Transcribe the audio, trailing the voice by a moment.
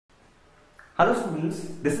Hello students,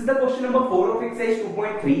 this is the question number 4 of exercise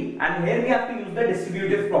 2.3 and here we have to use the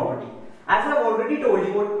distributive property. As I have already told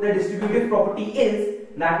you what the distributive property is,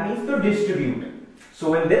 that means to distribute.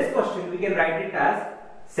 So in this question we can write it as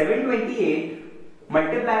 728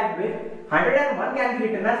 multiplied with 101 can be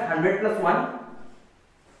written as 100 plus 1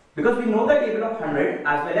 because we know the table of 100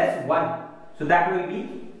 as well as 1. So that will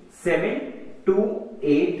be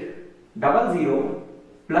 72800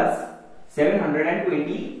 plus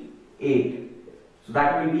 728. So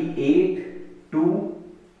that will be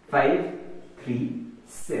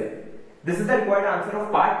 82537. This is the required answer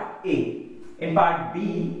of part A. In part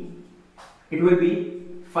B, it will be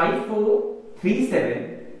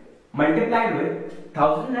 5437 multiplied with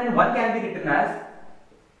 1001 can be written as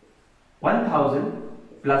 1000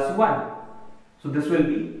 plus 1. So this will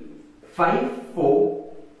be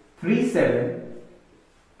 5437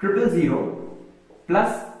 000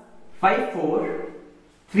 plus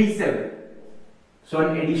 5437. So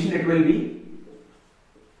in addition it will be,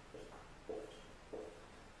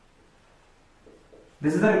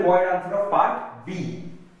 this is the required answer of part B.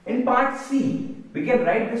 In part C, we can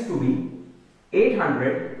write this to be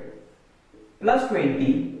 800 plus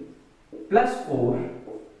 20 plus 4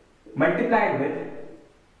 multiplied with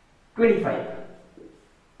 25.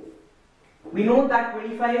 We know that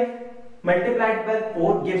 25 multiplied by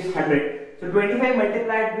 4 gives 100. So 25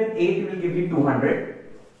 multiplied with 8 will give you 200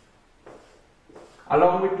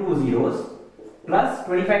 along with 2 zeros plus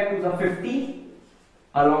 25 2s are 50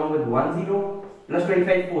 along with 1 zero plus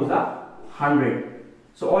 25 4s are 100.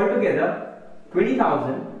 So altogether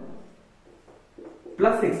 20,000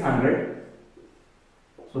 plus 600.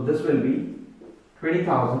 So this will be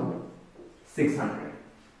 20,600.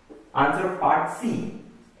 Answer of part C.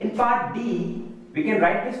 In part D, we can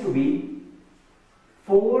write this to be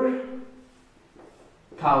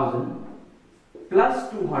 4,000 plus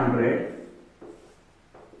 200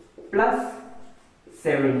 plus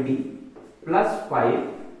 70 plus 5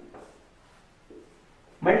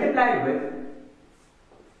 multiplied with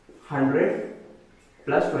 100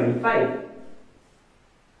 plus 25.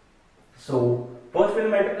 So first we'll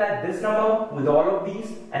multiply this number with all of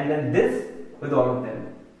these and then this with all of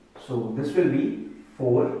them. So this will be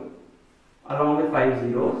 4 along with 5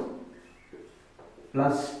 zeros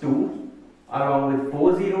plus 2 along with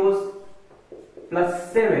 4 zeros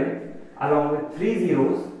plus 7 along with 3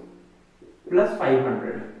 zeros plus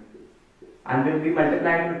 500. And when we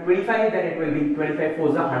multiply it with 25, then it will be 25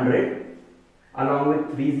 4s are 100 along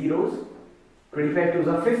with 3 zeros, 25 2s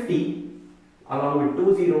are 50 along with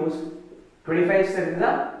 2 zeros, 25 7s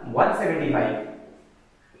are 175.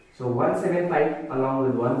 So 175 along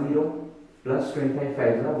with 1 zero plus 25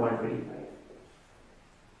 5s are 125.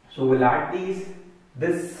 So we'll add these.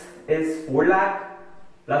 This is 4 lakh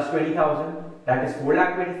plus 20,000, that is 4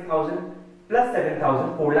 lakh 20,000 plus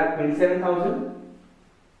 7,000, 4 lakh 27,000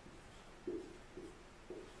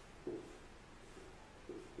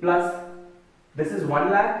 plus this is 1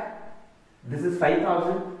 lakh, this is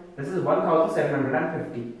 5,000, this is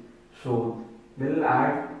 1,750. So we'll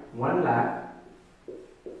add 1 lakh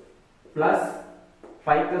plus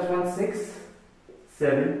 5 plus 1 6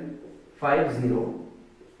 7 5 0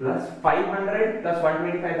 plus 500 plus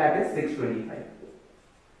 125, that is 625.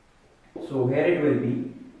 So here it will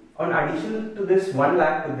be, on addition to this 1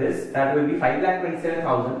 lakh to this, that will be 5 lakh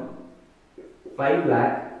 27,000, 5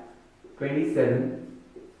 lakh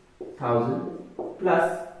 27,000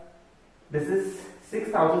 plus this is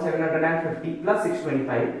 6,750 plus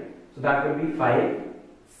 625. So that will be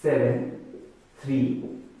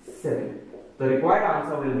 5737. The required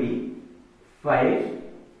answer will be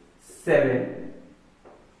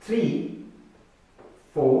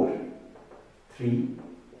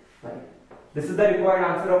 573435. This is the required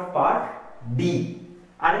answer of part D.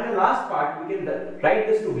 And in the last part, we can write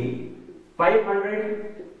this to be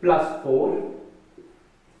 500 plus 4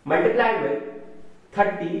 multiplied with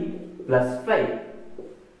 30 plus 5.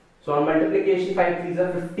 So on multiplication, 5 3s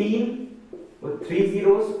are 15 with 3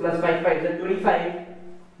 zeros plus 5 5s are 25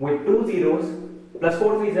 with 2 zeros plus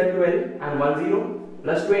 4 3s are 12 and 1 zero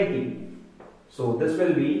plus 20. So this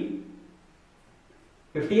will be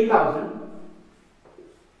 15,000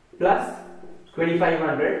 plus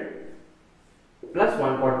 2,500 plus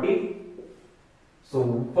 140.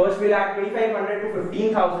 So first we'll add 2,500 to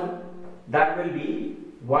 15,000. That will be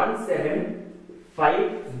 17500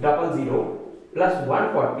 plus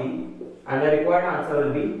 140, and the required answer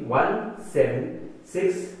will be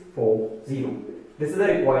 17640. This is the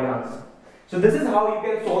required answer. So this is how you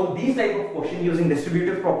can solve these type of questions using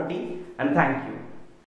distributive property, and thank you.